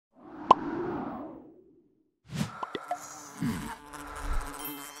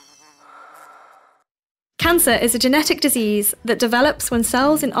Cancer is a genetic disease that develops when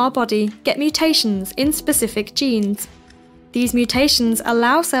cells in our body get mutations in specific genes. These mutations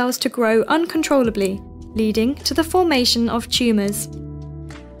allow cells to grow uncontrollably, leading to the formation of tumours.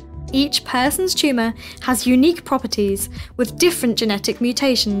 Each person's tumour has unique properties with different genetic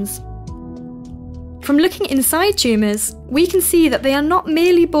mutations. From looking inside tumours, we can see that they are not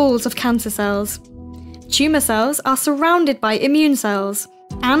merely balls of cancer cells. Tumour cells are surrounded by immune cells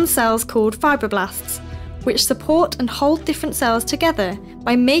and cells called fibroblasts, which support and hold different cells together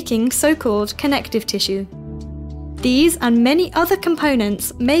by making so-called connective tissue. These and many other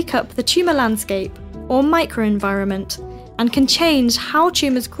components make up the tumour landscape, or microenvironment, and can change how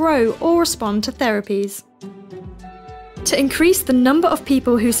tumours grow or respond to therapies. To increase the number of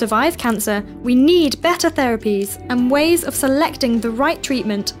people who survive cancer, we need better therapies and ways of selecting the right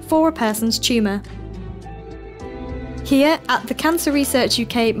treatment for a person's tumour. Here at the Cancer Research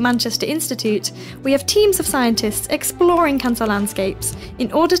UK Manchester Institute, we have teams of scientists exploring cancer landscapes in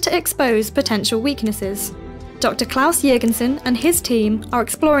order to expose potential weaknesses. Dr. Klaus Jürgensen and his team are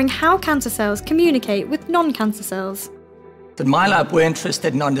exploring how cancer cells communicate with non-cancer cells. In my lab, we're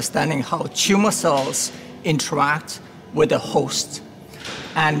interested in understanding how tumour cells interact with the host.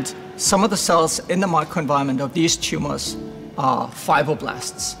 And some of the cells in the microenvironment of these tumours are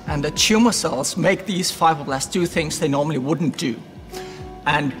fibroblasts. And the tumour cells make these fibroblasts do things they normally wouldn't do.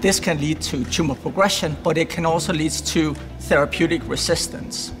 And this can lead to tumour progression, but it can also lead to therapeutic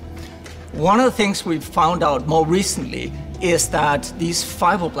resistance. One of the things we've found out more recently is that these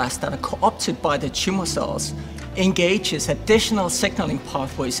fibroblasts that are co-opted by the tumour cells engages additional signaling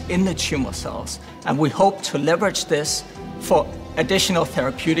pathways in the tumour cells. And we hope to leverage this for additional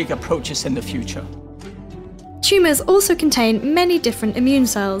therapeutic approaches in the future. Tumours also contain many different immune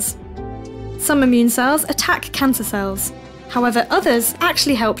cells. Some immune cells attack cancer cells. However, others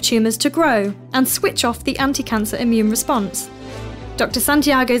actually help tumours to grow and switch off the anti-cancer immune response. Dr.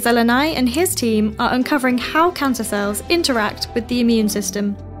 Santiago Zelenay and his team are uncovering how cancer cells interact with the immune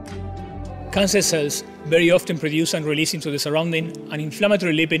system. Cancer cells very often produce and release into the surrounding an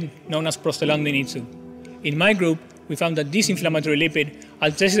inflammatory lipid known as prostaglandin E2. In my group, we found that this inflammatory lipid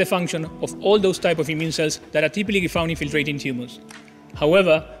alters the function of all those types of immune cells that are typically found infiltrating tumours.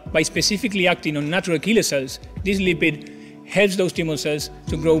 However, by specifically acting on natural killer cells, this lipid helps those tumour cells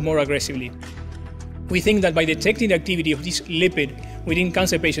to grow more aggressively. We think that by detecting the activity of this lipid within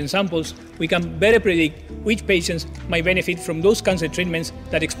cancer patient samples, we can better predict which patients might benefit from those cancer treatments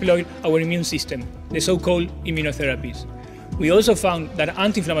that exploit our immune system, the so-called immunotherapies. We also found that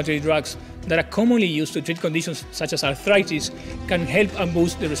anti-inflammatory drugs that are commonly used to treat conditions such as arthritis can help and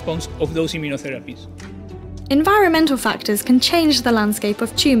boost the response of those immunotherapies. Environmental factors can change the landscape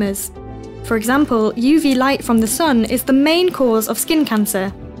of tumours. For example, UV light from the sun is the main cause of skin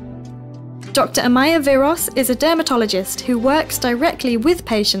cancer. Dr. Amaya Viros is a dermatologist who works directly with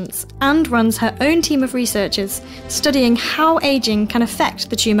patients and runs her own team of researchers studying how ageing can affect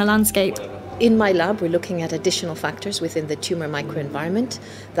the tumour landscape. In my lab, we're looking at additional factors within the tumour microenvironment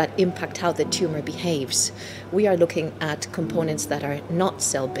that impact how the tumour behaves. We are looking at components that are not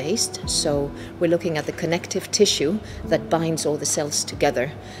cell-based, so we're looking at the connective tissue that binds all the cells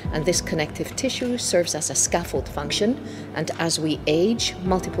together. And this connective tissue serves as a scaffold function, and as we age,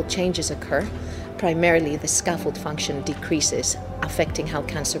 multiple changes occur. Primarily, the scaffold function decreases, affecting how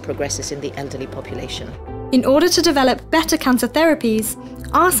cancer progresses in the elderly population. In order to develop better cancer therapies,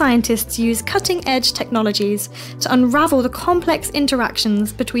 our scientists use cutting-edge technologies to unravel the complex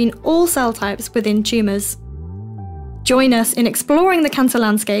interactions between all cell types within tumours. Join us in exploring the cancer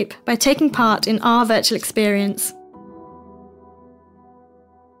landscape by taking part in our virtual experience.